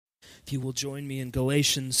If you will join me in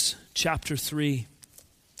Galatians chapter 3.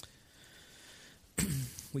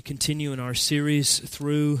 We continue in our series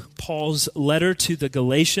through Paul's letter to the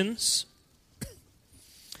Galatians.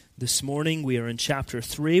 This morning we are in chapter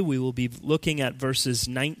 3. We will be looking at verses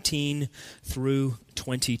 19 through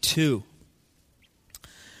 22.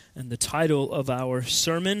 And the title of our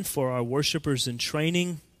sermon for our worshipers in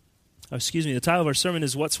training, the title of our sermon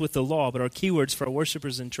is What's with the Law, but our keywords for our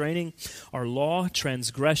worshipers in training are law,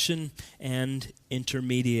 transgression, and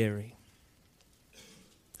intermediary.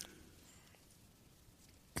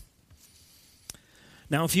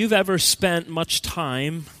 Now, if you've ever spent much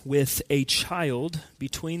time with a child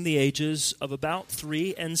between the ages of about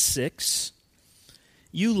 3 and 6,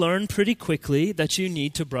 you learn pretty quickly that you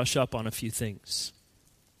need to brush up on a few things.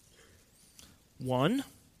 1,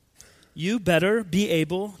 you better be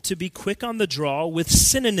able to be quick on the draw with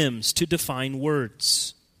synonyms to define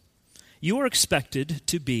words. You are expected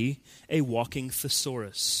to be a walking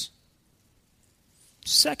thesaurus.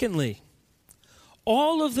 Secondly,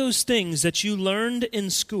 all of those things that you learned in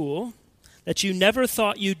school that you never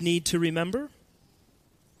thought you'd need to remember,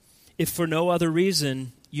 if for no other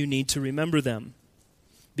reason, you need to remember them,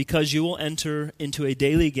 because you will enter into a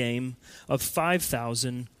daily game of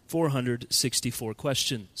 5,464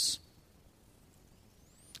 questions.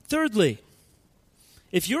 Thirdly,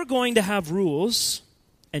 if you're going to have rules,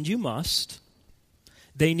 and you must,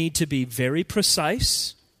 they need to be very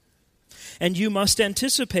precise, and you must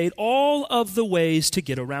anticipate all of the ways to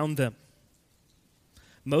get around them.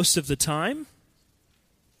 Most of the time,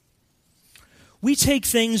 we take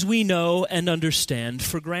things we know and understand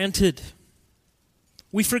for granted.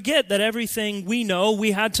 We forget that everything we know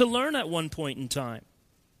we had to learn at one point in time.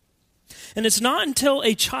 And it's not until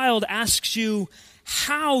a child asks you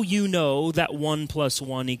how you know that 1 +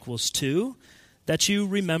 1 = 2 that you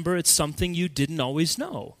remember it's something you didn't always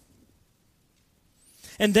know.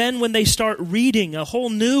 And then when they start reading a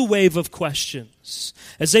whole new wave of questions,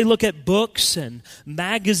 as they look at books and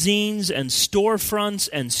magazines and storefronts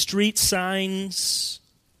and street signs,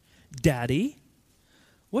 Daddy,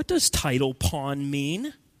 what does title pawn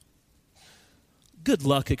mean? Good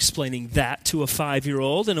luck explaining that to a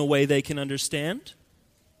 5-year-old in a way they can understand.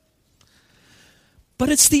 But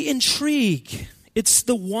it's the intrigue, it's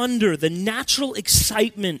the wonder, the natural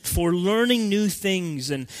excitement for learning new things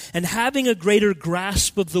and having a greater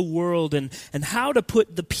grasp of the world and how to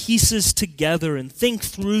put the pieces together and think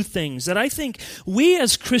through things that I think we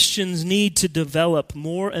as Christians need to develop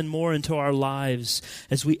more and more into our lives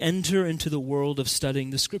as we enter into the world of studying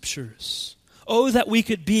the Scriptures. Oh, that we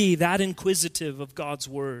could be that inquisitive of God's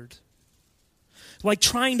Word. Like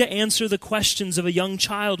trying to answer the questions of a young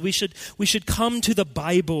child, we should come to the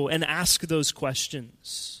Bible and ask those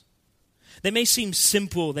questions. They may seem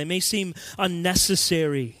simple, they may seem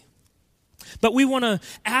unnecessary, but we want to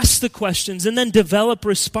ask the questions and then develop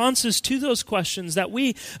responses to those questions that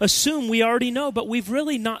we assume we already know, but we've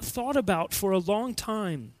really not thought about for a long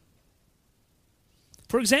time.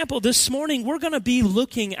 For example, this morning we're going to be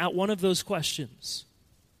looking at one of those questions.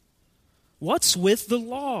 What's with the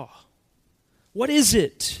law? What is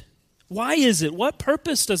it? Why is it? What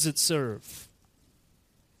purpose does it serve?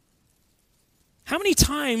 How many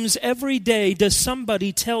times every day does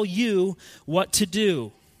somebody tell you what to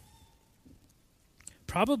do?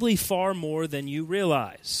 Probably far more than you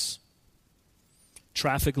realize.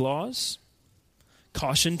 Traffic laws,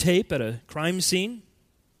 caution tape at a crime scene,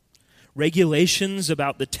 regulations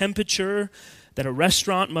about the temperature that a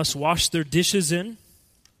restaurant must wash their dishes in,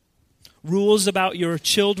 rules about your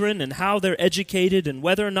children and how they're educated and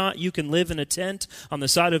whether or not you can live in a tent on the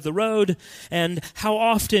side of the road, and how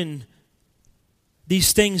often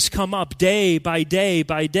these things come up day by day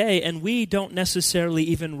by day, and we don't necessarily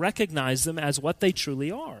even recognize them as what they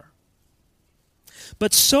truly are.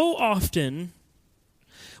 But so often,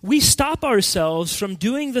 we stop ourselves from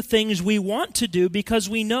doing the things we want to do because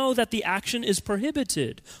we know that the action is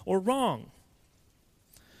prohibited or wrong.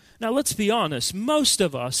 Now, let's be honest, most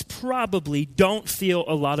of us probably don't feel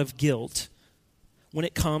a lot of guilt when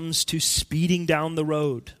it comes to speeding down the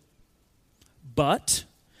road. But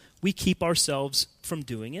we keep ourselves from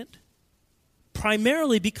doing it,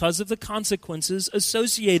 primarily because of the consequences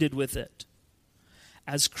associated with it.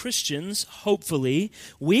 As Christians, hopefully,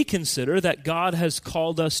 we consider that God has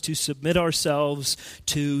called us to submit ourselves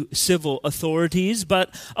to civil authorities, but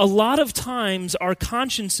a lot of times our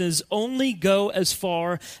consciences only go as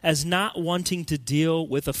far as not wanting to deal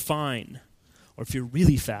with a fine, or if you're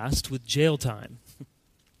really fast, with jail time.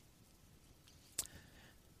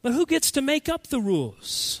 But who gets to make up the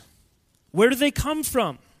rules? Where do they come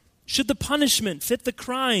from? Should the punishment fit the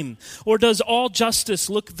crime, or does all justice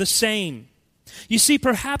look the same? You see,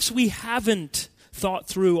 perhaps we haven't thought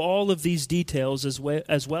through all of these details as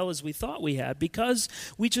well as we thought we had, because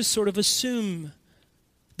we just sort of assume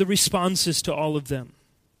the responses to all of them.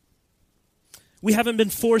 We haven't been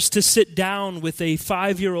forced to sit down with a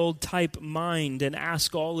 5-year-old type mind and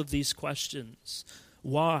ask all of these questions.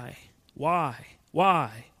 Why? Why?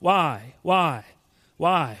 Why? Why? Why?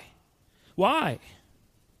 Why? Why?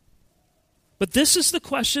 But this is the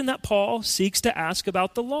question that Paul seeks to ask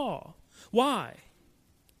about the law. Why?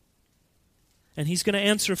 And he's going to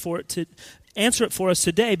answer it for us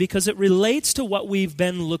today, because it relates to what we've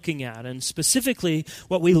been looking at, and specifically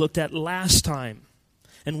what we looked at last time,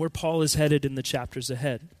 and where Paul is headed in the chapters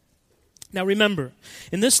ahead. Now remember,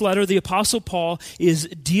 in this letter, the Apostle Paul is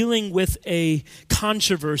dealing with a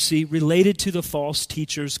controversy related to the false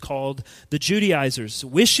teachers called the Judaizers,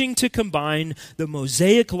 wishing to combine the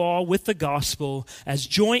Mosaic law with the gospel as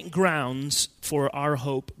joint grounds for our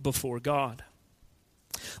hope before God.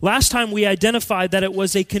 Last time we identified that it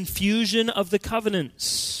was a confusion of the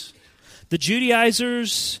covenants. The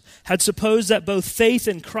Judaizers had supposed that both faith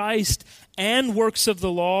in Christ and works of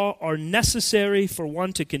the law are necessary for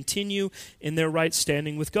one to continue in their right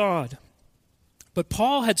standing with God. But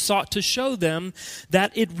Paul had sought to show them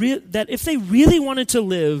that if they really wanted to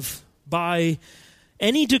live by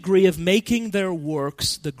any degree of making their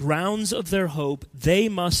works the grounds of their hope, they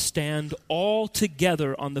must stand all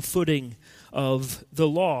together on the footing of the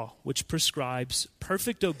law, which prescribes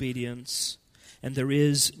perfect obedience, and there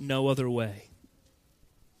is no other way.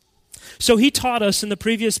 So he taught us in the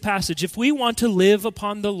previous passage, if we want to live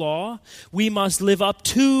upon the law, we must live up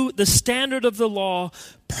to the standard of the law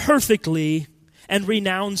perfectly and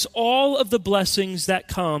renounce all of the blessings that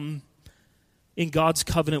come in God's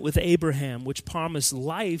covenant with Abraham, which promised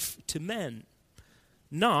life to men,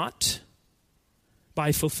 not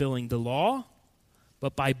by fulfilling the law,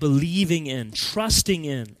 but by believing in, trusting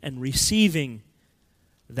in, and receiving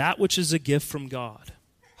that which is a gift from God,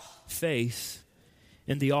 faith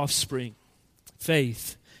in the offspring,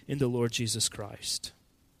 faith in the Lord Jesus Christ.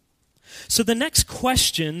 So the next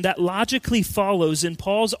question that logically follows in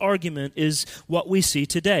Paul's argument is what we see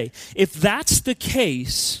today. If that's the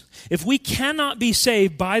case, if we cannot be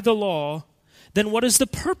saved by the law, then what is the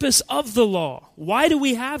purpose of the law? Why do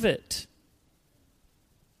we have it?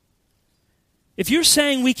 If you're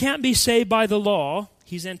saying we can't be saved by the law,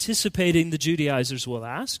 he's anticipating the Judaizers will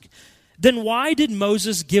ask, then why did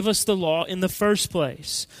Moses give us the law in the first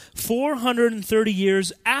place? 430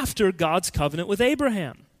 years after God's covenant with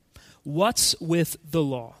Abraham. What's with the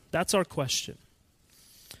law? That's our question.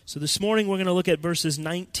 So this morning we're going to look at verses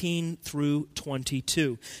 19 through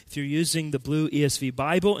 22. If you're using the blue ESV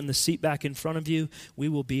Bible in the seat back in front of you, we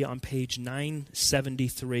will be on page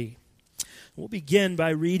 973. We'll begin by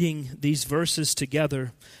reading these verses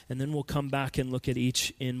together, and then we'll come back and look at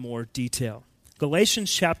each in more detail.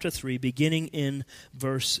 Galatians chapter 3, beginning in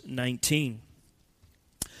verse 19.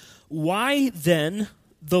 Why then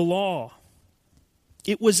the law?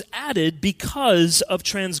 It was added because of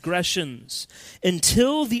transgressions,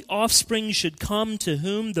 until the offspring should come to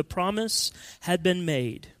whom the promise had been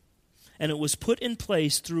made. And it was put in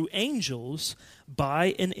place through angels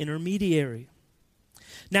by an intermediary.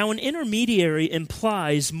 Now an intermediary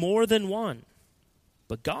implies more than one,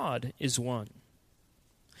 but God is one.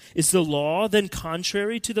 Is the law then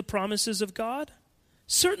contrary to the promises of God?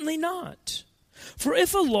 Certainly not. For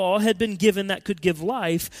if a law had been given that could give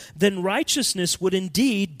life, then righteousness would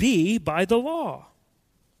indeed be by the law.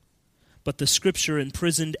 But the Scripture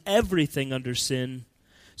imprisoned everything under sin,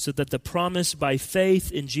 so that the promise by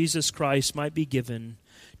faith in Jesus Christ might be given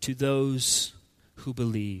to those who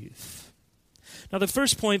believe. Now, the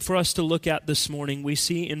first point for us to look at this morning we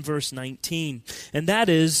see in verse 19, and that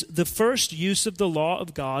is the first use of the law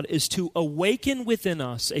of God is to awaken within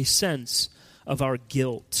us a sense of our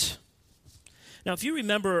guilt. Now, if you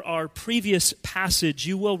remember our previous passage,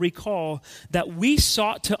 you will recall that we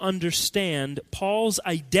sought to understand Paul's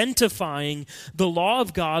identifying the law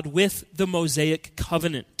of God with the Mosaic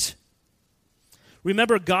covenant.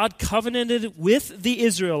 Remember, God covenanted with the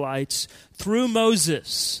Israelites through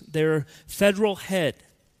Moses, their federal head.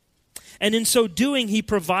 And in so doing, he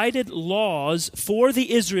provided laws for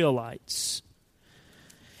the Israelites.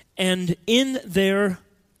 And in their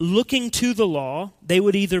looking to the law, they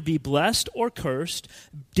would either be blessed or cursed,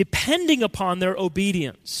 depending upon their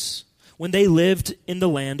obedience when they lived in the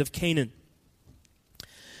land of Canaan.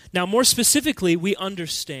 Now, more specifically, we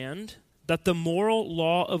understand that the moral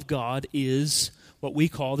law of God is what we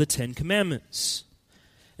call the Ten Commandments.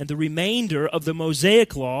 And the remainder of the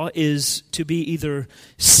Mosaic law is to be either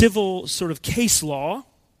civil sort of case law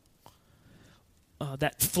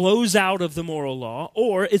that flows out of the moral law,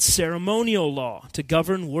 or it's ceremonial law to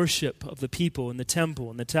govern worship of the people in the temple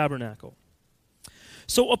and the tabernacle.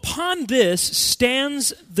 So upon this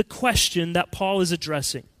stands the question that Paul is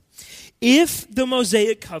addressing. If the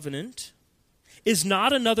Mosaic covenant is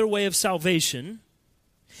not another way of salvation,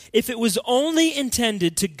 if it was only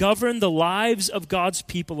intended to govern the lives of God's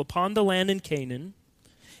people upon the land in Canaan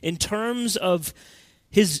in terms of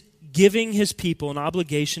his giving his people an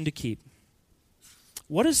obligation to keep,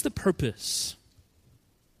 what is the purpose?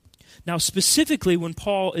 Now, specifically, when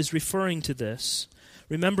Paul is referring to this,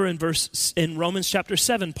 remember in Romans chapter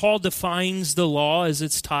 7, Paul defines the law as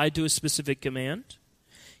it's tied to a specific command.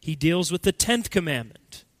 He deals with the 10th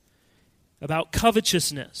commandment about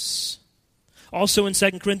covetousness. Also in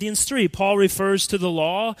 2 Corinthians 3, Paul refers to the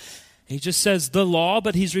law. He just says the law,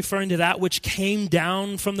 but he's referring to that which came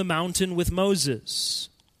down from the mountain with Moses.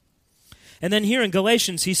 And then here in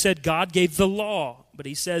Galatians, he said God gave the law, but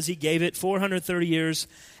he says he gave it 430 years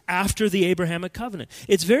after the Abrahamic covenant.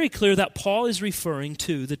 It's very clear that Paul is referring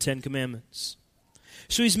to the 10 Commandments.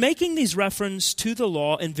 So he's making these references to the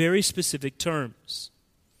law in very specific terms.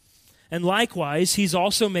 And likewise, he's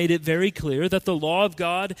also made it very clear that the law of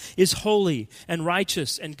God is holy and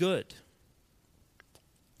righteous and good.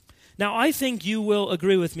 Now, I think you will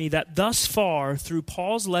agree with me that thus far, through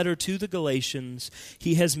Paul's letter to the Galatians,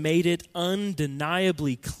 he has made it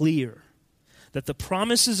undeniably clear that the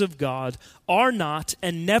promises of God are not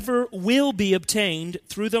and never will be obtained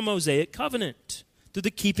through the Mosaic covenant, through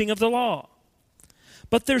the keeping of the law.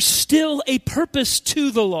 But there's still a purpose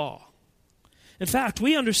to the law. In fact,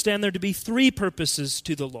 we understand there to be 3 purposes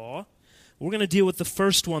to the law. We're going to deal with the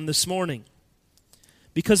first one this morning.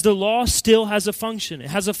 Because the law still has a function. It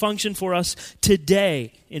has a function for us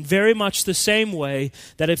today in very much the same way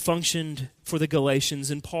that it functioned for the Galatians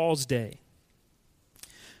in Paul's day.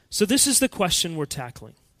 So this is the question we're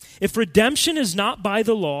tackling. If redemption is not by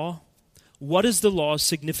the law, what is the law's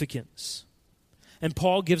significance? And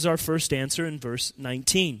Paul gives our first answer in verse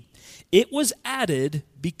 19. It was added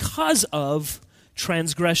because of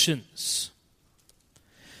transgressions.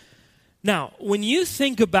 Now, when you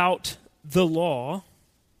think about the law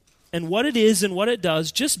and what it is and what it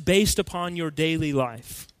does just based upon your daily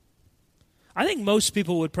life, I think most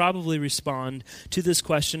people would probably respond to this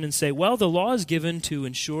question and say, well, the law is given to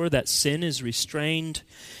ensure that sin is restrained.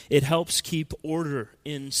 It helps keep order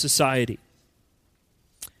in society.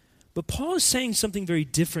 But Paul is saying something very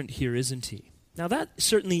different here, isn't he? Now, that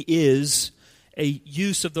certainly is a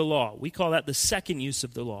use of the law. We call that the second use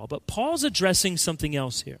of the law. But Paul's addressing something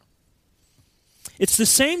else here. It's the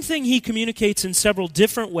same thing he communicates in several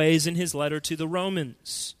different ways in his letter to the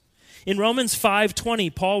Romans. In Romans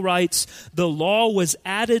 5:20, Paul writes, the law was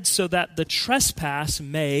added so that the trespass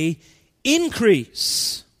may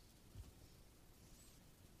increase.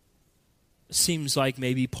 Seems like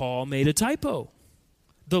maybe Paul made a typo.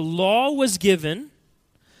 The law was given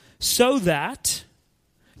so that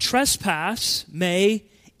trespass may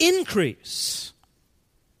increase.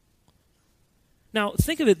 Now,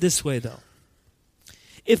 think of it this way, though.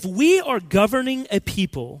 If we are governing a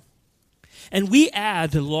people and we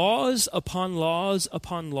add laws upon laws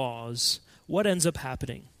upon laws, what ends up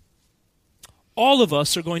happening? All of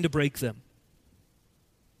us are going to break them.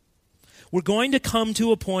 We're going to come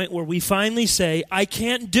to a point where we finally say, I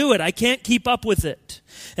can't do it. I can't keep up with it.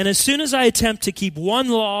 And as soon as I attempt to keep one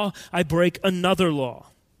law, I break another law.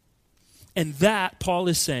 And that, Paul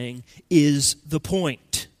is saying, is the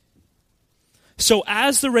point. So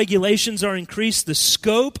as the regulations are increased, the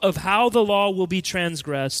scope of how the law will be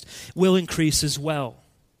transgressed will increase as well.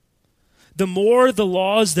 The more the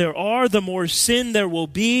laws there are, the more sin there will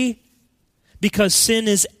be, because sin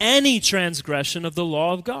is any transgression of the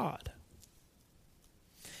law of God.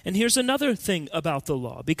 And here's another thing about the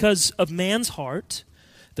law. Because of man's heart,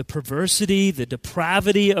 the perversity, the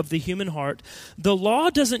depravity of the human heart, the law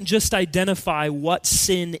doesn't just identify what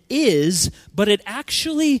sin is, but it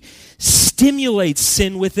actually stimulates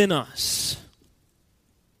sin within us.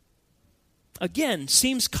 Again,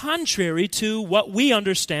 seems contrary to what we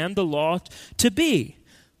understand the law to be.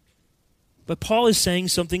 But Paul is saying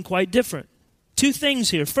something quite different. 2 things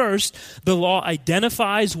here. First, the law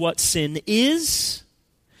identifies what sin is.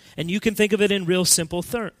 And you can think of it in real simple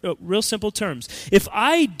terms. If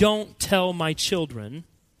I don't tell my children,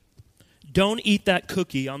 don't eat that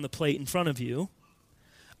cookie on the plate in front of you,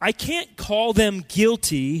 I can't call them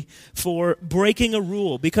guilty for breaking a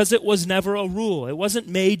rule because it was never a rule. It wasn't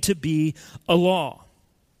made to be a law.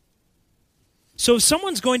 So if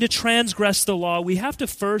someone's going to transgress the law, we have to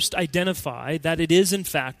first identify that it is in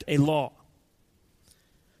fact a law.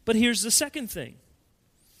 But here's the second thing.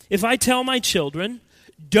 If I tell my children,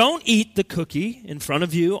 don't eat the cookie in front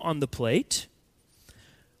of you on the plate,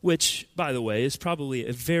 which, by the way, is probably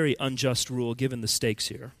a very unjust rule given the stakes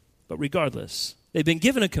here. But regardless, they've been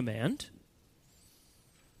given a command.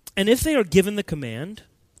 And if they are given the command,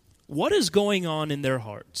 what is going on in their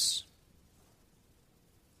hearts?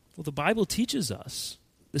 Well, the Bible teaches us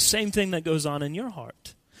the same thing that goes on in your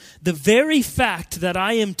heart. The very fact that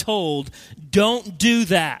I am told, don't do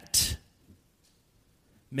that,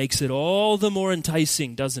 makes it all the more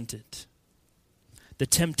enticing, doesn't it? The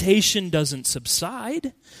temptation doesn't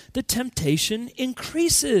subside. The temptation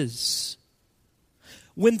increases.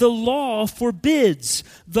 When the law forbids,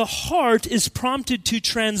 the heart is prompted to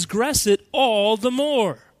transgress it all the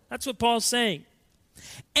more. That's what Paul's saying.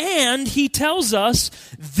 And he tells us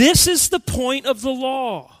this is the point of the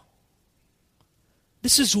law.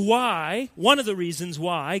 This is why, one of the reasons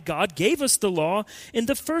why God gave us the law in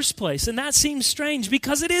the first place. And that seems strange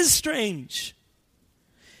because it is strange.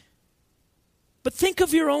 But think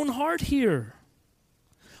of your own heart here.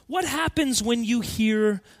 What happens when you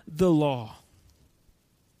hear the law?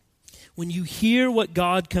 When you hear what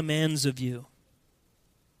God commands of you?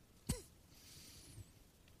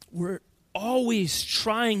 We're always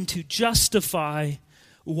trying to justify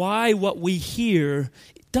why what we hear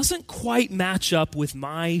doesn't quite match up with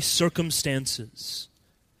my circumstances.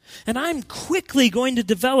 And I'm quickly going to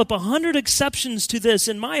develop 100 exceptions to this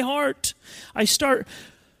in my heart. I start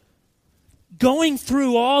going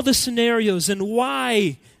through all the scenarios and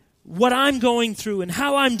why what I'm going through and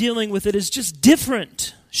how I'm dealing with it is just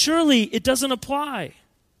different. Surely it doesn't apply.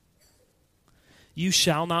 You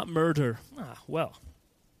shall not murder. Well,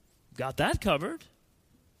 got that covered.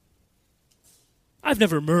 I've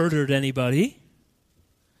never murdered anybody.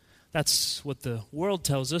 That's what the world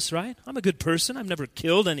tells us, right? I'm a good person. I've never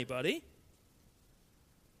killed anybody.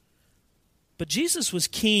 But Jesus was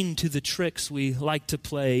keen to the tricks we like to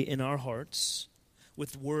play in our hearts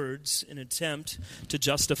with words in an attempt to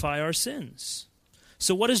justify our sins.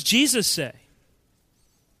 So what does Jesus say?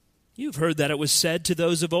 You've heard that it was said to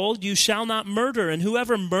those of old, you shall not murder, and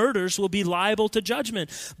whoever murders will be liable to judgment.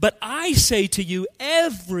 But I say to you,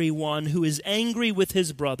 everyone who is angry with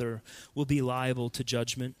his brother will be liable to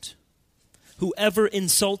judgment. Whoever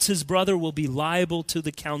insults his brother will be liable to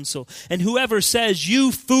the council, and whoever says,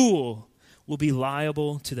 you fool, will be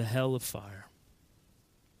liable to the hell of fire.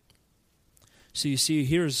 So you see,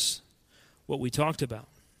 here's what we talked about.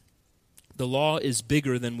 The law is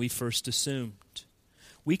bigger than we first assumed.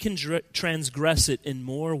 We can transgress it in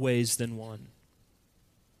more ways than one.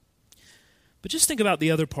 But just think about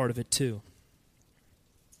the other part of it too.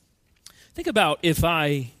 Think about if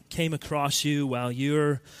I came across you while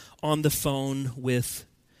you're on the phone with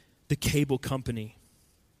the cable company.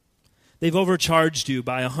 They've overcharged you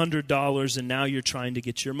by $100 and now you're trying to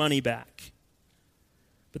get your money back.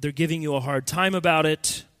 But they're giving you a hard time about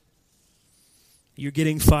it. You're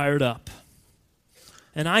getting fired up.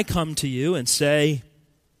 And I come to you and say,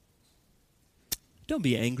 don't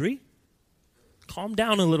be angry. Calm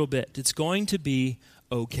down a little bit. It's going to be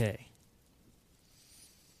okay.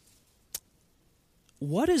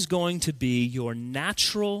 What is going to be your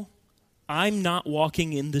natural, I'm not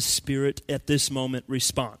walking in the Spirit at this moment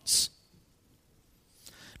response?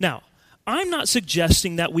 Now, I'm not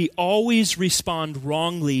suggesting that we always respond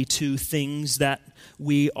wrongly to things that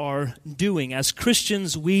we are doing. As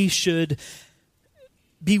Christians, we should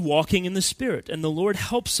be walking in the Spirit, and the Lord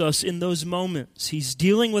helps us in those moments. He's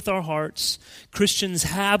dealing with our hearts. Christians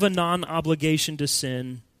have a non-obligation to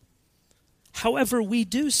sin. However, we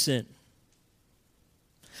do sin.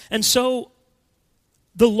 And so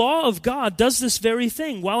the law of God does this very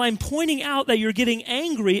thing. While I'm pointing out that you're getting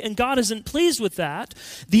angry and God isn't pleased with that,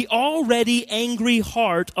 the already angry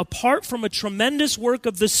heart, apart from a tremendous work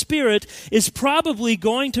of the Spirit, is probably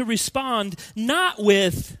going to respond not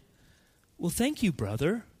with, well, thank you,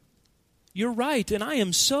 brother. You're right, and I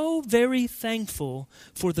am so very thankful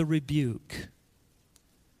for the rebuke.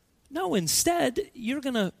 No, instead, you're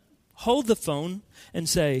going to hold the phone and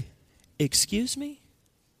say, excuse me?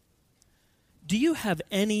 Do you have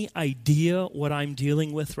any idea what I'm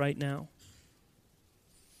dealing with right now?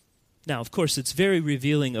 Now, of course, it's very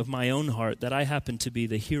revealing of my own heart that I happen to be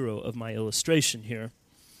the hero of my illustration here.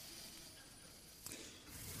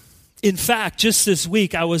 In fact, just this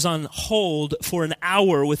week, I was on hold for an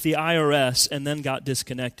hour with the IRS and then got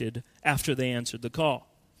disconnected after they answered the call.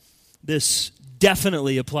 This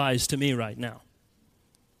definitely applies to me right now.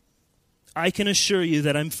 I can assure you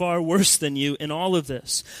that I'm far worse than you in all of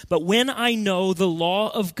this. But when I know the law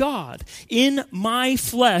of God, in my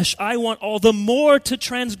flesh, I want all the more to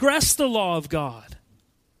transgress the law of God.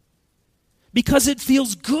 Because it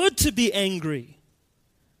feels good to be angry.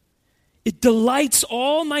 It delights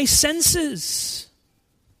all my senses.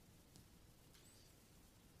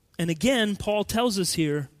 And again, Paul tells us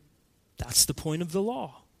here, that's the point of the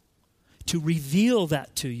law. To reveal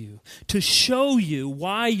that to you, to show you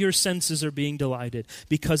why your senses are being delighted,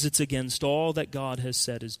 because it's against all that God has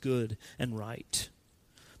said is good and right.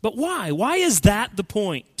 But why? Why is that the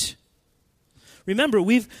point? Remember,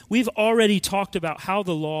 we've already talked about how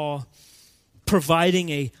the law, providing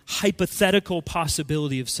a hypothetical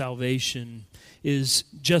possibility of salvation, is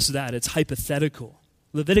just that. It's hypothetical.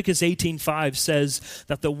 Leviticus 18:5 says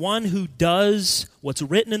that the one who does what's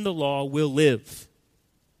written in the law will live.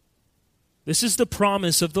 This is the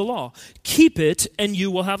promise of the law. Keep it and you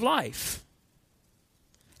will have life.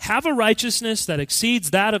 Have a righteousness that exceeds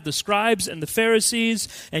that of the scribes and the Pharisees,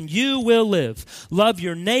 and you will live. Love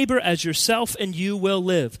your neighbor as yourself, and you will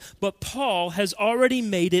live. But Paul has already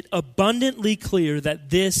made it abundantly clear that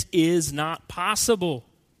this is not possible.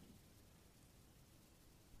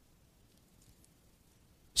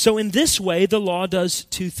 So in this way, the law does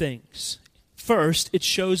two things. First, it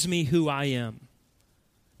shows me who I am.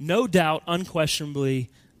 No doubt, unquestionably,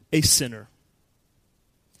 a sinner.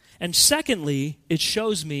 And secondly, it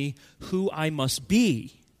shows me who I must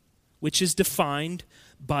be, which is defined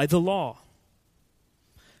by the law.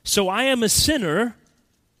 So I am a sinner,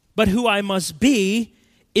 but who I must be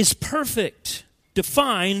is perfect,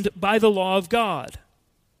 defined by the law of God.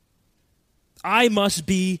 I must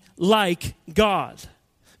be like God,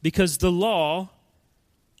 because the law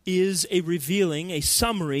is a revealing, a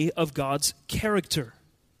summary of God's character.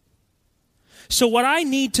 So what I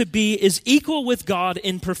need to be is equal with God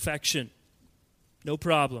in perfection. No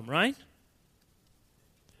problem, right?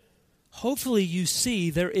 Hopefully you see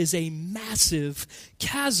there is a massive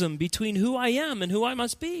chasm between who I am and who I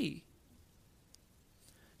must be.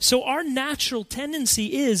 So our natural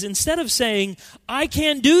tendency is, instead of saying, I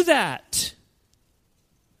can't do that,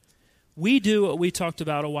 we do what we talked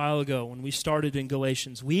about a while ago when we started in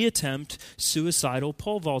Galatians. We attempt suicidal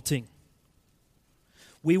pole vaulting.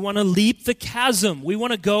 We want to leap the chasm. We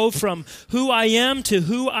want to go from who I am to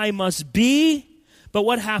who I must be. But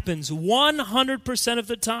what happens? 100% of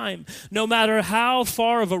the time, no matter how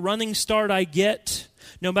far of a running start I get,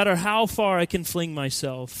 no matter how far I can fling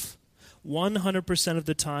myself, 100% of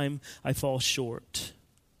the time I fall short.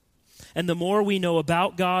 And the more we know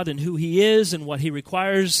about God and who He is and what He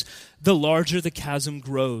requires, the larger the chasm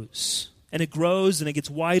grows. And it grows and it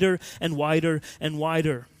gets wider and wider and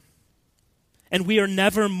wider. And we are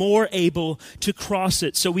never more able to cross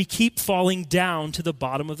it. So we keep falling down to the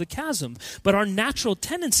bottom of the chasm. But our natural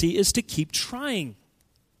tendency is to keep trying.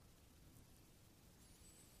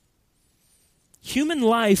 Human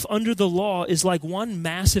life under the law is like one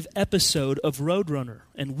massive episode of Roadrunner,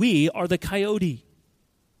 and we are the coyote.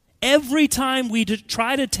 Every time we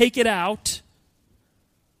try to take it out,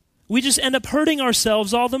 we just end up hurting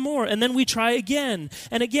ourselves all the more. And then we try again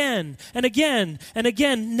and again and again and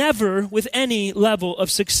again, never with any level of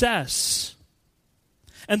success.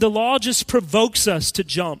 And the law just provokes us to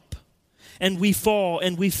jump. And we fall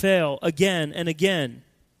and we fail again and again.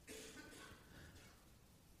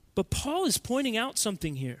 But Paul is pointing out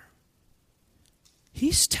something here.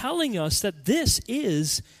 He's telling us that this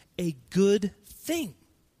is a good thing.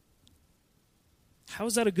 How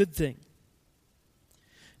is that a good thing?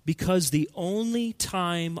 Because the only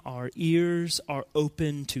time our ears are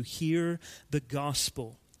open to hear the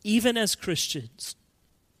gospel, even as Christians,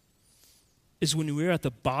 is when we're at the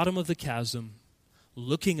bottom of the chasm,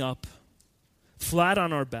 looking up, flat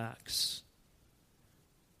on our backs,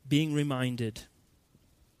 being reminded,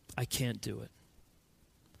 I can't do it.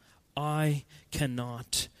 I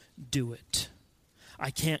cannot do it. I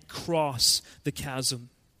can't cross the chasm.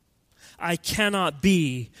 I cannot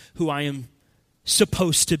be who I am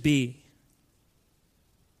supposed to be.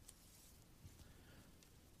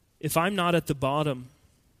 If I'm not at the bottom,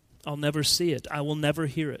 I'll never see it. I will never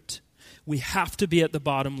hear it. We have to be at the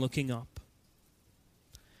bottom looking up.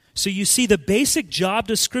 So you see, the basic job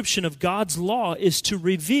description of God's law is to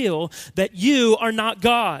reveal that you are not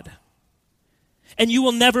God. And you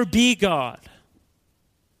will never be God.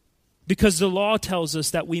 Because the law tells us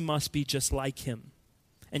that we must be just like Him.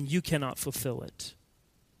 And you cannot fulfill it.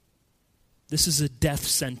 This is a death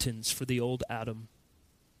sentence for the old Adam.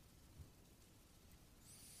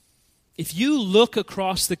 If you look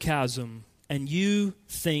across the chasm and you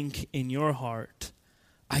think in your heart,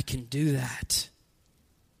 I can do that,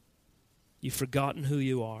 You've forgotten who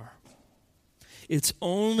you are. It's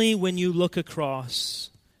only when you look across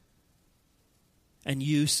and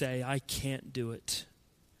you say, I can't do it.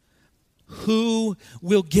 Who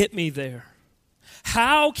will get me there?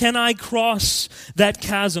 How can I cross that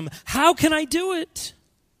chasm? How can I do it?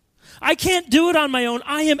 I can't do it on my own.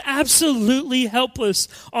 I am absolutely helpless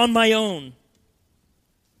on my own.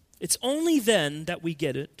 It's only then that we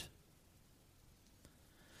get it.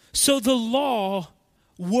 So the law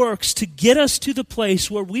works to get us to the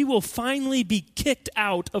place where we will finally be kicked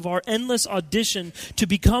out of our endless audition to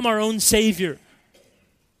become our own Savior.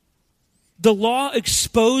 The law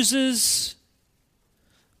exposes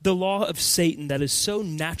the law of Satan that is so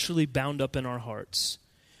naturally bound up in our hearts.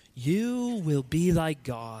 You will be like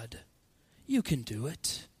God. You can do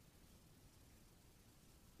it.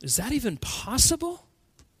 Is that even possible?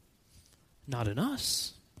 Not in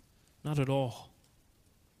us. Not at all.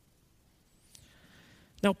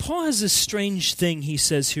 Now, Paul has this strange thing he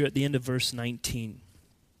says here at the end of verse 19.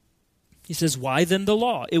 He says, why then the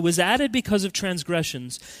law? It was added because of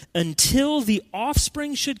transgressions until the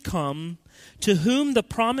offspring should come to whom the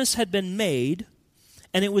promise had been made,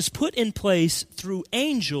 and it was put in place through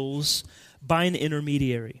angels by an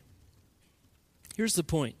intermediary. Here's the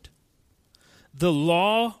point. The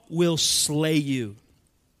law will slay you.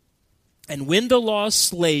 And when the law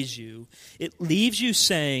slays you, it leaves you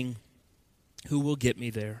saying, who will get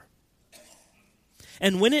me there?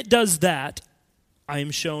 And when it does that, I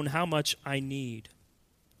am shown how much I need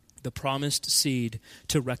the promised seed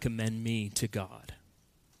to recommend me to God.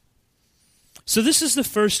 So this is the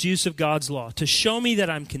first use of God's law, to show me that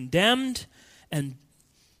I'm condemned and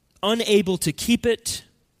unable to keep it.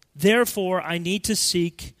 Therefore, I need to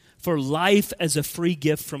seek for life as a free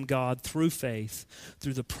gift from God through faith,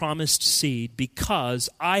 through the promised seed, because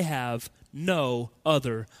I have no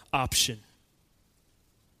other option.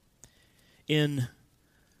 In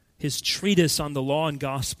his treatise on the law and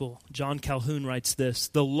gospel, John Calhoun writes this: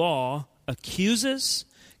 the law accuses,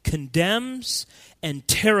 condemns, and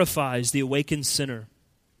terrifies the awakened sinner.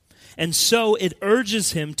 And so it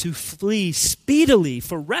urges him to flee speedily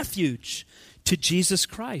for refuge to Jesus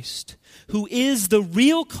Christ, who is the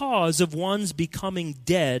real cause of one's becoming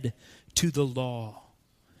dead to the law.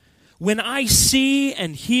 When I see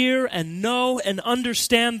and hear and know and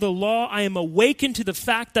understand the law, I am awakened to the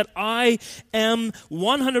fact that I am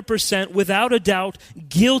 100%, without a doubt,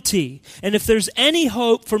 guilty. And if there's any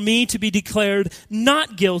hope for me to be declared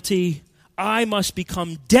not guilty, I must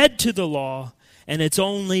become dead to the law. And it's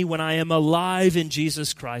only when I am alive in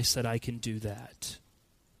Jesus Christ that I can do that.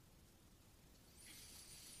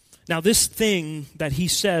 Now, this thing that he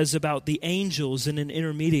says about the angels and an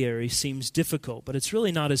intermediary seems difficult, but it's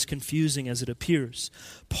really not as confusing as it appears.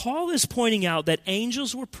 Paul is pointing out that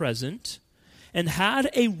angels were present and had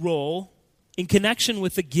a role in connection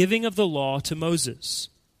with the giving of the law to Moses.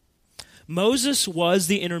 Moses was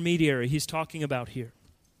the intermediary he's talking about here.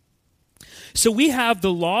 So we have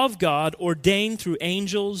the law of God ordained through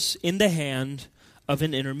angels in the hand of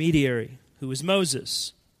an intermediary, who is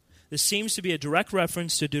Moses. This seems to be a direct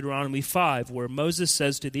reference to Deuteronomy 5, where Moses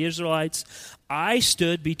says to the Israelites, I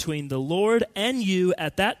stood between the Lord and you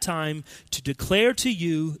at that time to declare to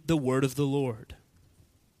you the word of the Lord.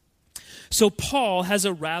 So Paul has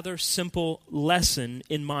a rather simple lesson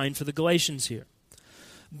in mind for the Galatians here.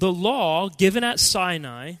 The law given at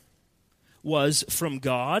Sinai was from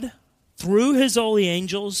God, through his holy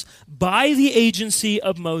angels, by the agency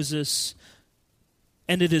of Moses,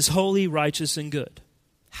 and it is holy, righteous, and good.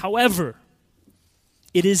 However,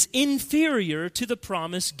 it is inferior to the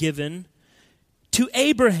promise given to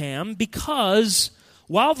Abraham because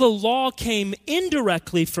while the law came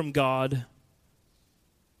indirectly from God,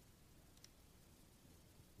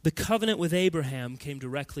 the covenant with Abraham came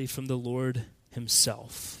directly from the Lord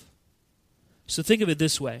himself. So think of it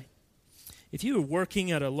this way. If you were working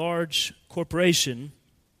at a large corporation,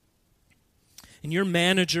 and your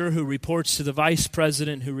manager who reports to the vice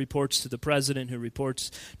president, who reports to the president, who reports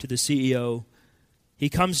to the CEO, he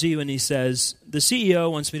comes to you and he says, the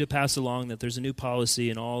CEO wants me to pass along that there's a new policy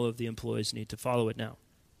and all of the employees need to follow it now.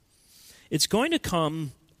 It's going to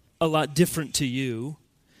come a lot different to you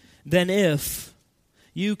than if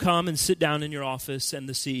you come and sit down in your office and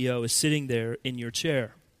the CEO is sitting there in your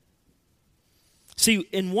chair. See,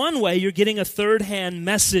 in one way, you're getting a third-hand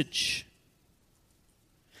message.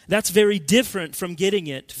 That's very different from getting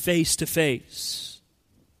it face to face.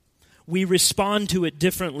 We respond to it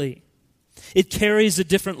differently. It carries a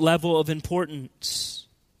different level of importance.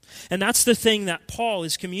 And that's the thing that Paul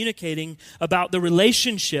is communicating about the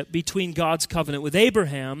relationship between God's covenant with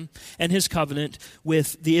Abraham and his covenant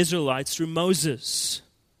with the Israelites through Moses.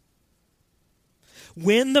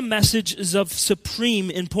 When the message is of supreme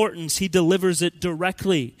importance, he delivers it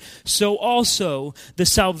directly. So also the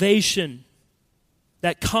salvation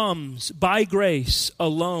that comes by grace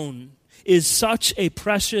alone is such a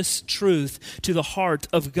precious truth to the heart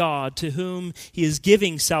of God, to whom he is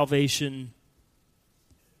giving salvation,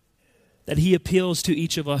 that he appeals to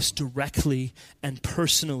each of us directly and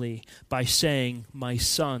personally by saying, "My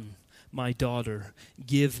son, my daughter,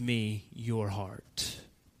 give me your heart."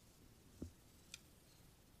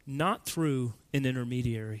 Not through an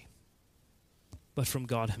intermediary, but from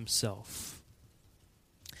God himself.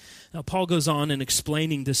 Now, Paul goes on in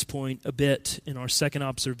explaining this point a bit in our second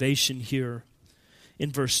observation here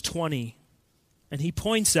in verse 20. And he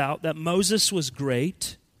points out that Moses was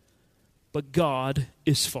great, but God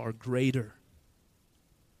is far greater.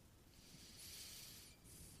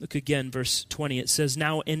 Look again, verse 20. It says,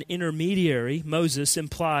 "Now an intermediary, Moses,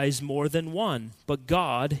 implies more than one, but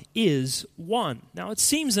God is one." Now it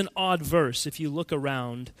seems an odd verse if you look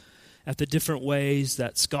around at the different ways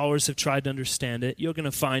that scholars have tried to understand it. You're going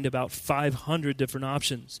to find about 500 different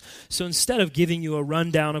options. So instead of giving you a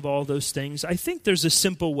rundown of all those things, I think there's a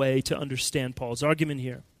simple way to understand Paul's argument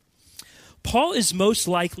here. Paul is most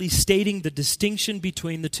likely stating the distinction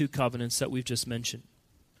between the two covenants that we've just mentioned.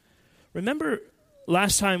 Remember,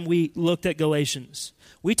 last time we looked at Galatians,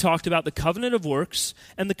 we talked about the covenant of works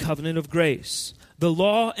and the covenant of grace, the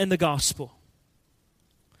law and the gospel.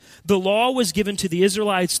 The law was given to the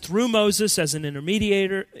Israelites through Moses as an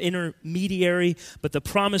intermediary, but the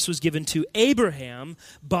promise was given to Abraham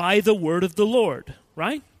by the word of the Lord,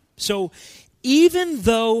 right? So even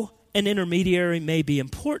though an intermediary may be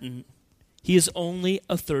important, he is only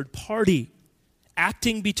a third party,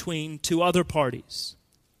 acting between two other parties.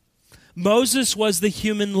 Moses was the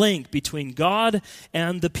human link between God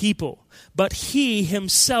and the people, but he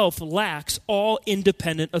himself lacks all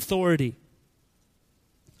independent authority.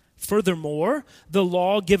 Furthermore, the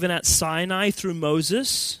law given at Sinai through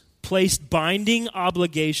Moses placed binding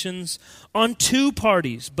obligations on two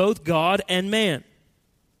parties, both God and man.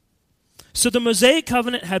 So the Mosaic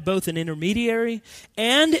covenant had both an intermediary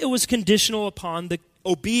and it was conditional upon the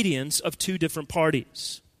obedience of two different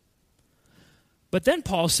parties. But then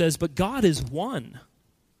Paul says, but God is one.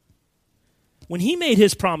 When he made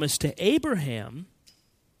his promise to Abraham,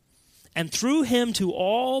 and through him to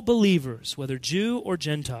all believers, whether Jew or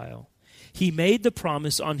Gentile, he made the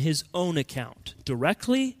promise on his own account,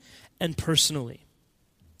 directly and personally.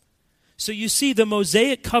 So you see, the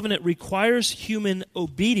Mosaic covenant requires human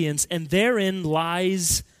obedience, and therein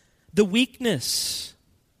lies the weakness.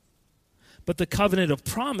 But the covenant of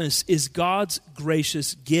promise is God's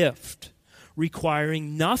gracious gift,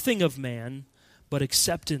 requiring nothing of man but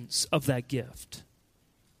acceptance of that gift.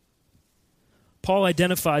 Paul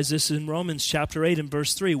identifies this in Romans chapter 8 and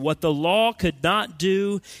verse 3. What the law could not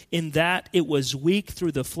do in that it was weak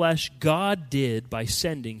through the flesh, God did by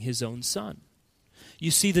sending his own Son. You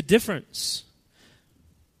see the difference.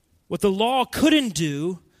 What the law couldn't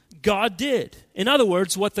do, God did. In other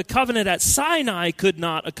words, what the covenant at Sinai could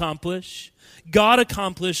not accomplish, God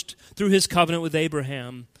accomplished through his covenant with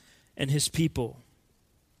Abraham and his people.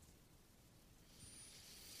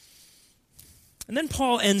 And then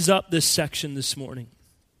Paul ends up this section this morning.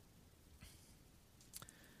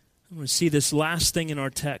 I'm going to see this last thing in our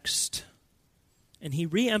text. And he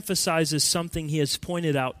reemphasizes something he has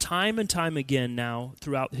pointed out time and time again now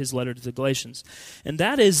throughout his letter to the Galatians. And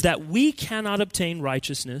that is that we cannot obtain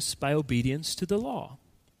righteousness by obedience to the law.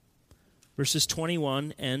 Verses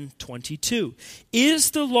 21 and 22.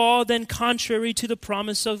 Is the law then contrary to the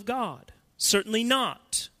promise of God? Certainly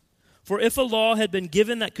not. For if a law had been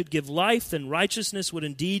given that could give life, then righteousness would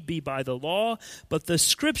indeed be by the law. But the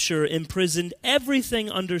Scripture imprisoned everything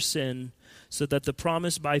under sin, so that the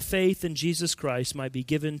promise by faith in Jesus Christ might be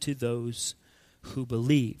given to those who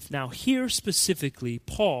believe. Now here specifically,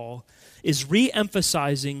 Paul is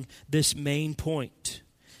re-emphasizing this main point,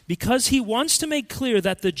 because he wants to make clear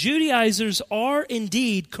that the Judaizers are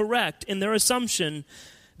indeed correct in their assumption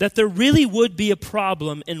that there really would be a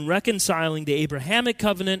problem in reconciling the Abrahamic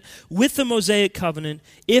covenant with the Mosaic covenant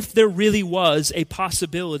if there really was a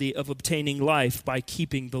possibility of obtaining life by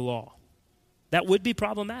keeping the law. That would be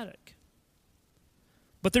problematic.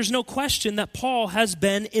 But there's no question that Paul has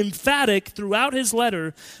been emphatic throughout his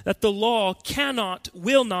letter that the law cannot,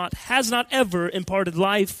 will not, has not ever imparted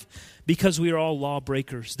life, because we are all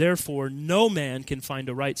lawbreakers. Therefore, no man can find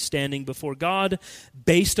a right standing before God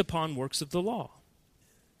based upon works of the law.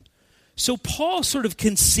 So Paul sort of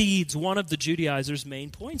concedes one of the Judaizers'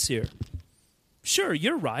 main points here. Sure,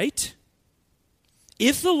 you're right.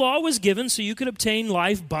 If the law was given so you could obtain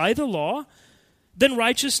life by the law, then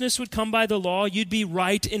righteousness would come by the law. You'd be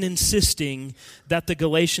right in insisting that the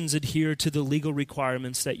Galatians adhere to the legal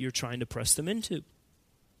requirements that you're trying to press them into.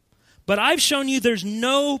 But I've shown you there's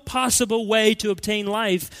no possible way to obtain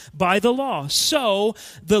life by the law. So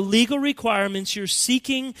the legal requirements you're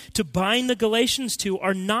seeking to bind the Galatians to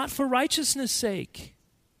are not for righteousness' sake.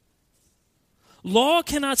 Law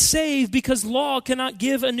cannot save because law cannot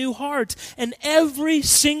give a new heart. And every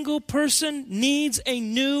single person needs a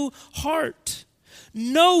new heart.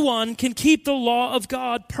 No one can keep the law of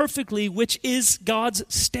God perfectly, which is God's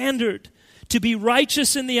standard. To be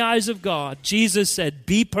righteous in the eyes of God, Jesus said,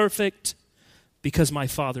 "Be perfect because my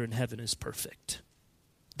Father in heaven is perfect."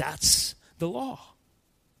 That's the law.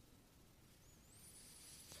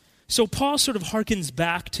 So Paul sort of harkens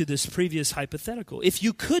back to this previous hypothetical. If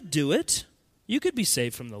you could do it, you could be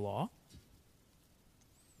saved from the law.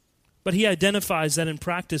 But he identifies that in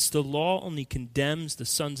practice, the law only condemns the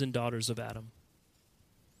sons and daughters of Adam.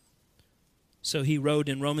 So he wrote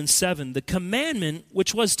in Romans 7, "The commandment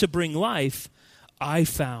which was to bring life, I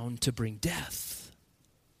found to bring death."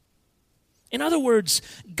 In other words,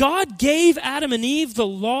 God gave Adam and Eve the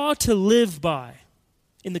law to live by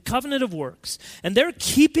in the covenant of works. And their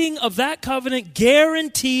keeping of that covenant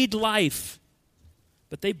guaranteed life.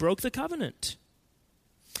 But they broke the covenant.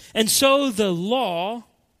 And so the law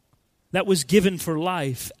that was given for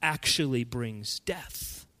life actually brings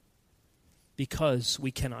death because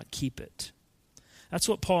we cannot keep it. That's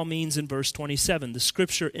what Paul means in verse 27. The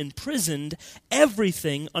Scripture imprisoned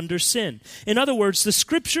everything under sin. In other words, the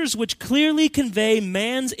Scriptures which clearly convey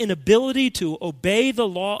man's inability to obey the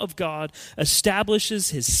law of God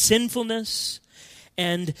establishes his sinfulness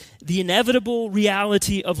and the inevitable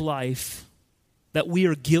reality of life that we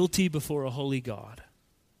are guilty before a holy God.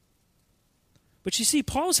 But you see,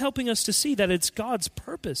 Paul's helping us to see that it's God's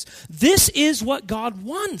purpose. This is what God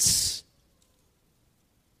wants.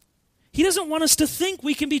 He doesn't want us to think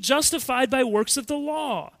we can be justified by works of the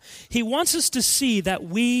law. He wants us to see that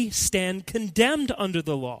we stand condemned under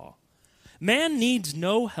the law. Man needs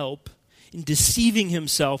no help in deceiving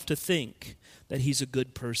himself to think that he's a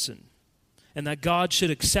good person and that God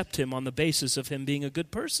should accept him on the basis of him being a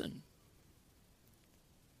good person.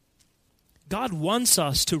 God wants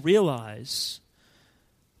us to realize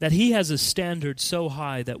that he has a standard so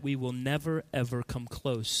high that we will never, ever come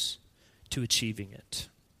close to achieving it.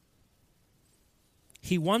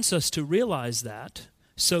 He wants us to realize that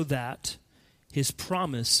so that his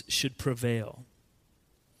promise should prevail.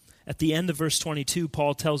 At the end of verse 22,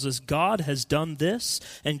 Paul tells us God has done this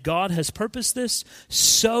and God has purposed this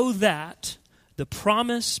so that the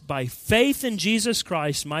promise by faith in Jesus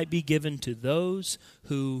Christ might be given to those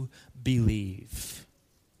who believe.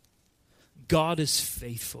 God is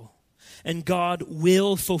faithful and God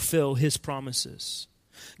will fulfill his promises.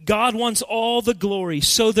 God wants all the glory,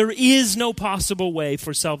 so there is no possible way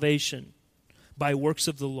for salvation by works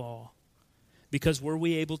of the law. Because were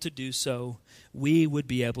we able to do so, we would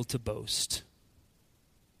be able to boast.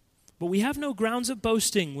 But we have no grounds of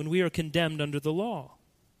boasting when we are condemned under the law.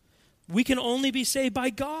 We can only be saved by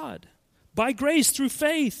God, by grace through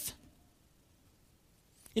faith.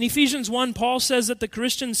 In Ephesians 1, Paul says that the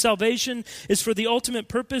Christian's salvation is for the ultimate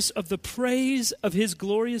purpose of the praise of his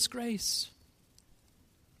glorious grace.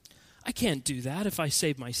 I can't do that if I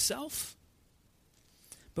save myself.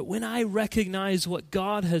 But when I recognize what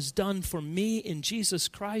God has done for me in Jesus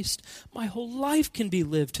Christ, my whole life can be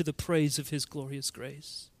lived to the praise of his glorious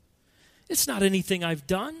grace. It's not anything I've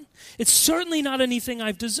done. It's certainly not anything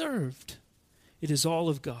I've deserved. It is all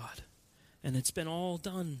of God. And it's been all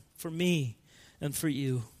done for me and for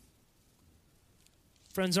you.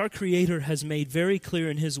 Friends, our Creator has made very clear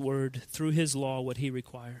in his word, through his law, what he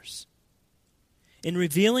requires. In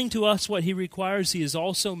revealing to us what he requires, he has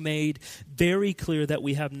also made very clear that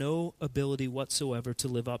we have no ability whatsoever to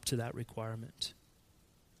live up to that requirement.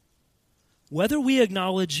 Whether we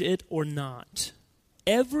acknowledge it or not,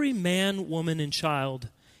 every man, woman, and child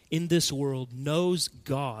in this world knows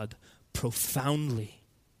God profoundly.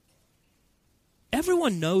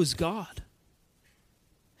 Everyone knows God.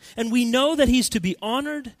 And we know that he's to be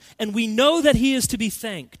honored, and we know that he is to be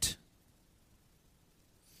thanked.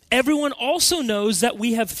 Everyone also knows that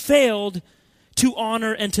we have failed to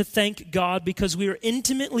honor and to thank God because we are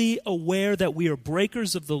intimately aware that we are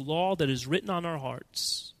breakers of the law that is written on our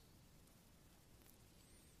hearts.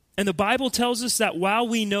 And the Bible tells us that while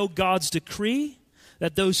we know God's decree,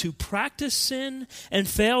 that those who practice sin and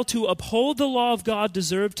fail to uphold the law of God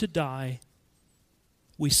deserve to die,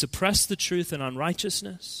 we suppress the truth in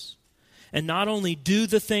unrighteousness and not only do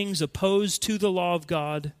the things opposed to the law of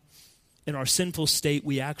God, In our sinful state,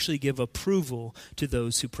 we actually give approval to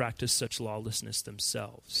those who practice such lawlessness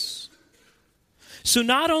themselves. So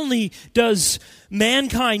not only does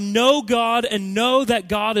mankind know God and know that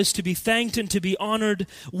God is to be thanked and to be honored,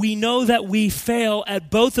 we know that we fail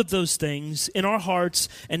at both of those things in our hearts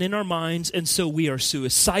and in our minds, and so we are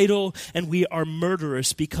suicidal and we are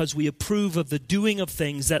murderous because we approve of the doing of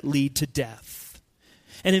things that lead to death.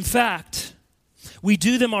 And in fact, we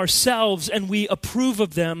do them ourselves and we approve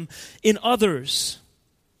of them in others.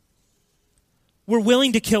 We're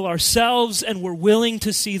willing to kill ourselves and we're willing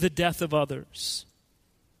to see the death of others.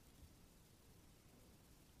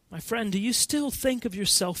 My friend, do you still think of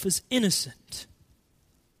yourself as innocent?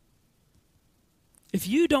 If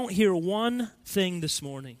you don't hear one thing this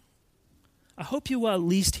morning, I hope you will at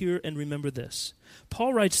least hear and remember this.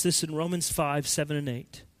 Paul writes this in Romans 5, 7, and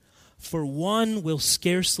 8. For one will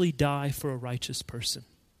scarcely die for a righteous person.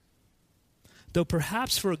 Though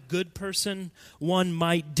perhaps for a good person, one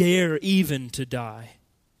might dare even to die.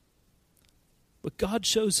 But God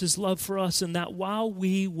shows his love for us in that while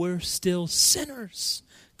we were still sinners,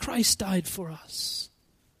 Christ died for us.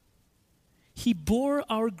 He bore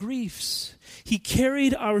our griefs. He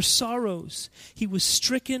carried our sorrows. He was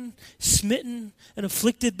stricken, smitten, and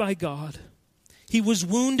afflicted by God. He was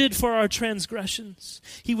wounded for our transgressions.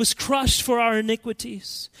 He was crushed for our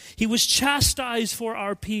iniquities. He was chastised for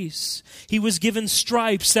our peace. He was given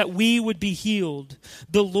stripes that we would be healed.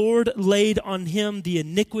 The Lord laid on him the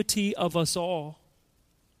iniquity of us all.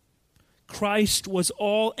 Christ was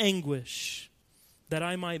all anguish, that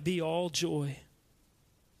I might be all joy.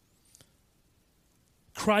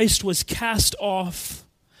 Christ was cast off,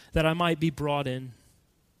 that I might be brought in.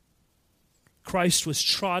 Christ was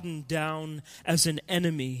trodden down as an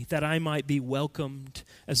enemy, that I might be welcomed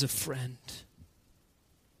as a friend.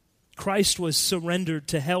 Christ was surrendered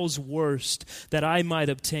to hell's worst, that I might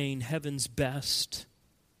obtain heaven's best.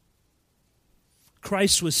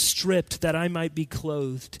 Christ was stripped that I might be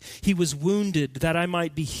clothed. He was wounded that I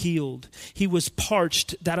might be healed. He was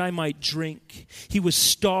parched that I might drink. He was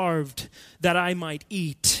starved that I might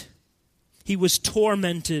eat. He was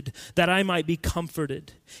tormented that I might be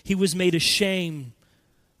comforted. He was made ashamed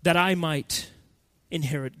that I might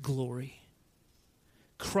inherit glory.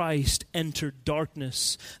 Christ entered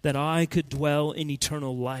darkness that I could dwell in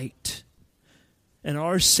eternal light. And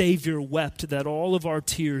our Savior wept that all of our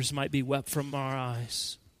tears might be wept from our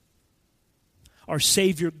eyes. Our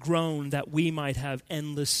Savior groaned that we might have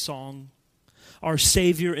endless song. Our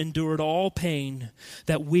Savior endured all pain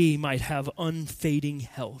that we might have unfading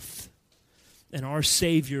health. And our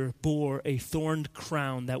Savior bore a thorned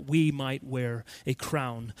crown that we might wear a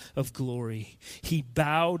crown of glory. He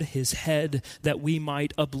bowed his head that we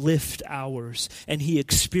might uplift ours, and he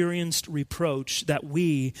experienced reproach that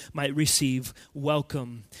we might receive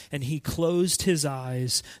welcome. And he closed his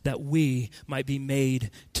eyes that we might be made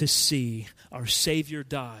to see. Our Savior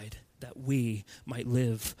died that we might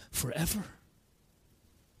live forever.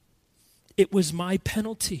 It was my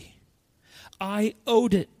penalty. I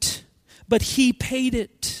owed it. But he paid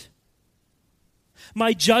it.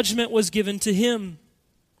 My judgment was given to him.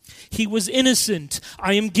 He was innocent.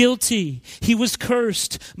 I am guilty. He was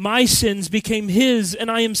cursed. My sins became his, and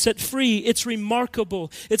I am set free. It's remarkable.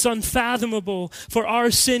 It's unfathomable. For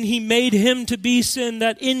our sin, he made him to be sin,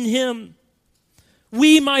 that in him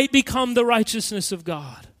we might become the righteousness of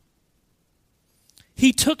God.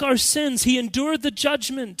 He took our sins. He endured the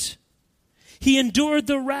judgment. He endured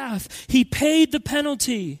the wrath. He paid the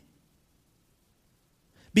penalty.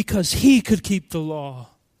 Because he could keep the law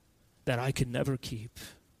that I could never keep.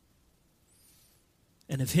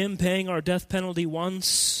 And if him paying our death penalty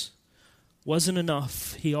once wasn't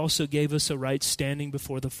enough, he also gave us a right standing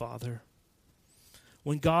before the Father.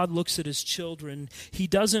 When God looks at his children, he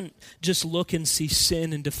doesn't just look and see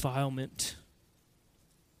sin and defilement.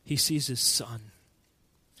 He sees his Son.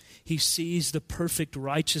 He sees the perfect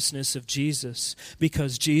righteousness of Jesus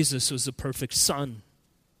because Jesus was the perfect Son.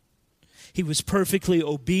 He was perfectly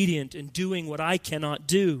obedient in doing what I cannot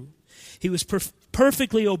do. He was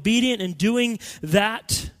perfectly obedient in doing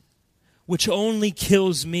that which only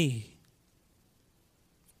kills me.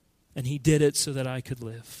 And he did it so that I could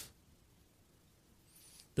live.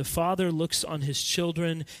 The Father looks on his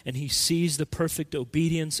children and he sees the perfect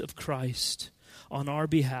obedience of Christ on our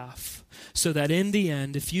behalf, so that in the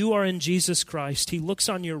end, if you are in Jesus Christ, he looks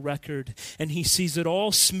on your record and he sees it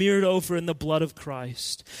all smeared over in the blood of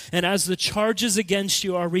Christ. And as the charges against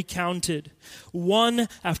you are recounted, one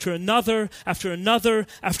after another, after another,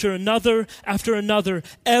 after another, after another,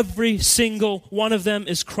 every single one of them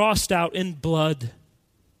is crossed out in blood.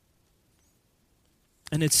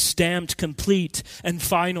 And it's stamped complete and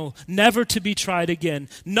final, never to be tried again,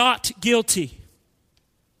 not guilty.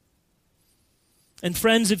 And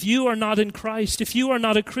friends, if you are not in Christ, if you are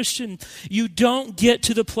not a Christian, you don't get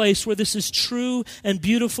to the place where this is true and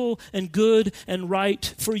beautiful and good and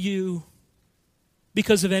right for you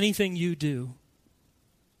because of anything you do.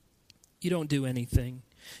 You don't do anything.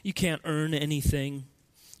 You can't earn anything.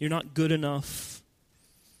 You're not good enough.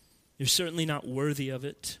 You're certainly not worthy of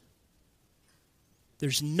it.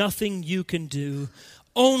 There's nothing you can do,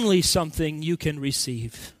 only something you can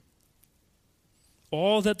receive.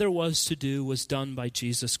 All that there was to do was done by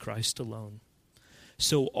Jesus Christ alone.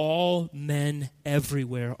 So all men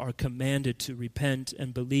everywhere are commanded to repent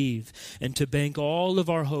and believe and to bank all of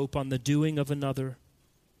our hope on the doing of another.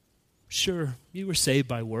 Sure, you were saved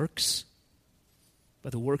by works, by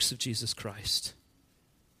the works of Jesus Christ.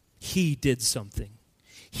 He did something.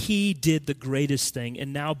 He did the greatest thing,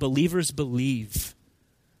 and now believers believe.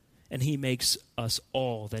 And he makes us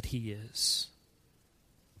all that he is.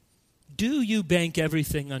 Do you bank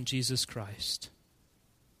everything on Jesus Christ?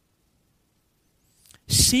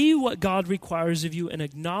 See what God requires of you and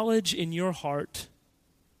acknowledge in your heart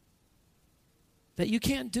that you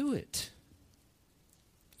can't do it.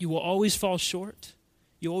 You will always fall short.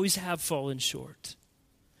 You always have fallen short.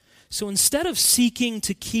 So instead of seeking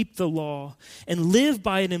to keep the law and live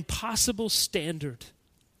by an impossible standard,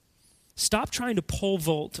 stop trying to pole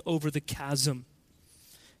vault over the chasm.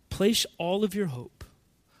 Place all of your hope,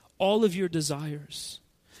 all of your desires,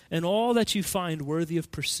 and all that you find worthy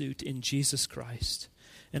of pursuit in Jesus Christ.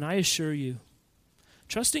 And I assure you,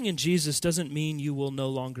 trusting in Jesus doesn't mean you will no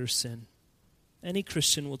longer sin. Any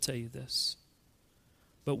Christian will tell you this.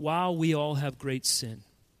 But while we all have great sin,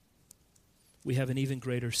 we have an even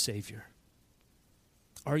greater Savior.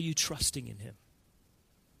 Are you trusting in him?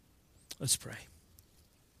 Let's pray.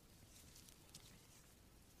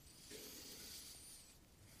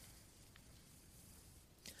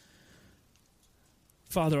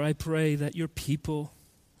 Father, I pray that your people,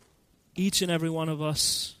 each and every one of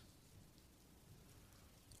us,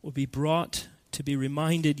 will be brought to be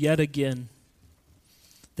reminded yet again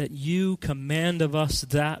that you command of us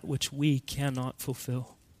that which we cannot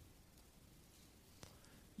fulfill.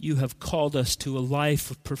 You have called us to a life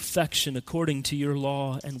of perfection according to your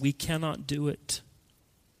law, and we cannot do it.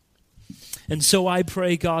 And so I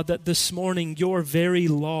pray, God, that this morning your very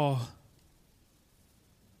law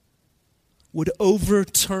would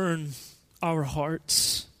overturn our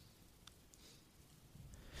hearts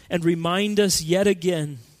and remind us yet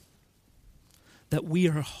again that we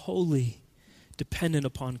are wholly dependent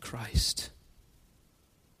upon Christ.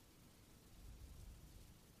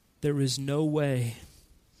 There is no way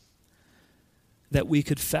that we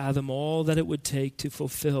could fathom all that it would take to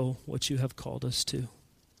fulfill what you have called us to.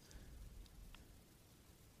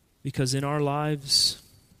 Because in our lives,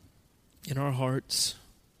 in our hearts,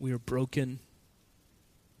 we are broken.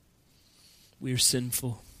 We are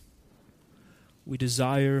sinful. We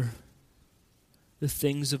desire the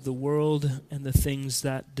things of the world and the things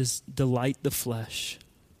that delight the flesh.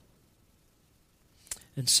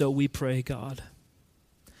 And so we pray, God,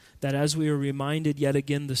 that as we are reminded yet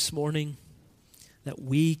again this morning that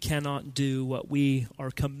we cannot do what we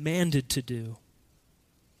are commanded to do,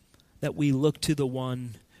 that we look to the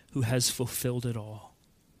one who has fulfilled it all.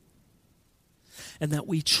 And that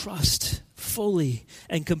we trust fully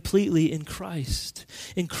and completely in Christ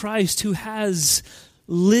who has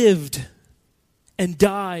lived and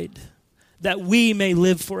died that we may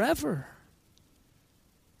live forever,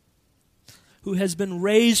 who has been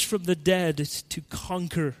raised from the dead to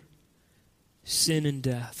conquer sin and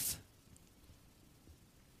death.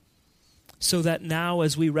 So that now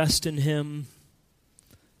as we rest in him,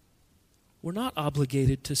 we're not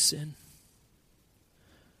obligated to sin.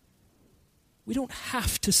 We don't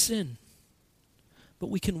have to sin, but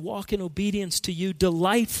we can walk in obedience to you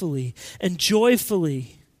delightfully and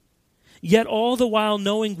joyfully, yet all the while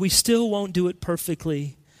knowing we still won't do it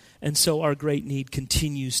perfectly, and so our great need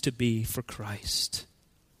continues to be for Christ.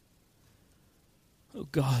 Oh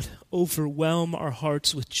God, overwhelm our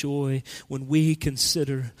hearts with joy when we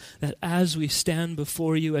consider that as we stand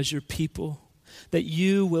before you as your people, that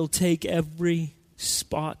you will take every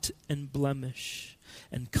spot and blemish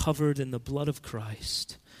and covered in the blood of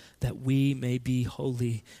Christ, that we may be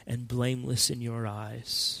holy and blameless in your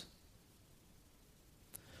eyes.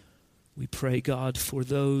 We pray, God, for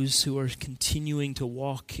those who are continuing to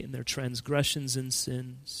walk in their transgressions and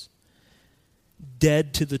sins,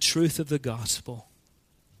 dead to the truth of the gospel.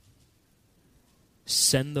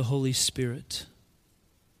 Send the Holy Spirit.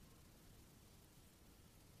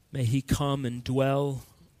 May he come and dwell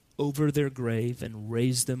over their grave and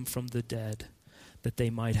raise them from the dead, that they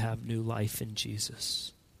might have new life in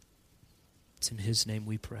Jesus. It's in his name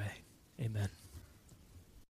we pray. Amen.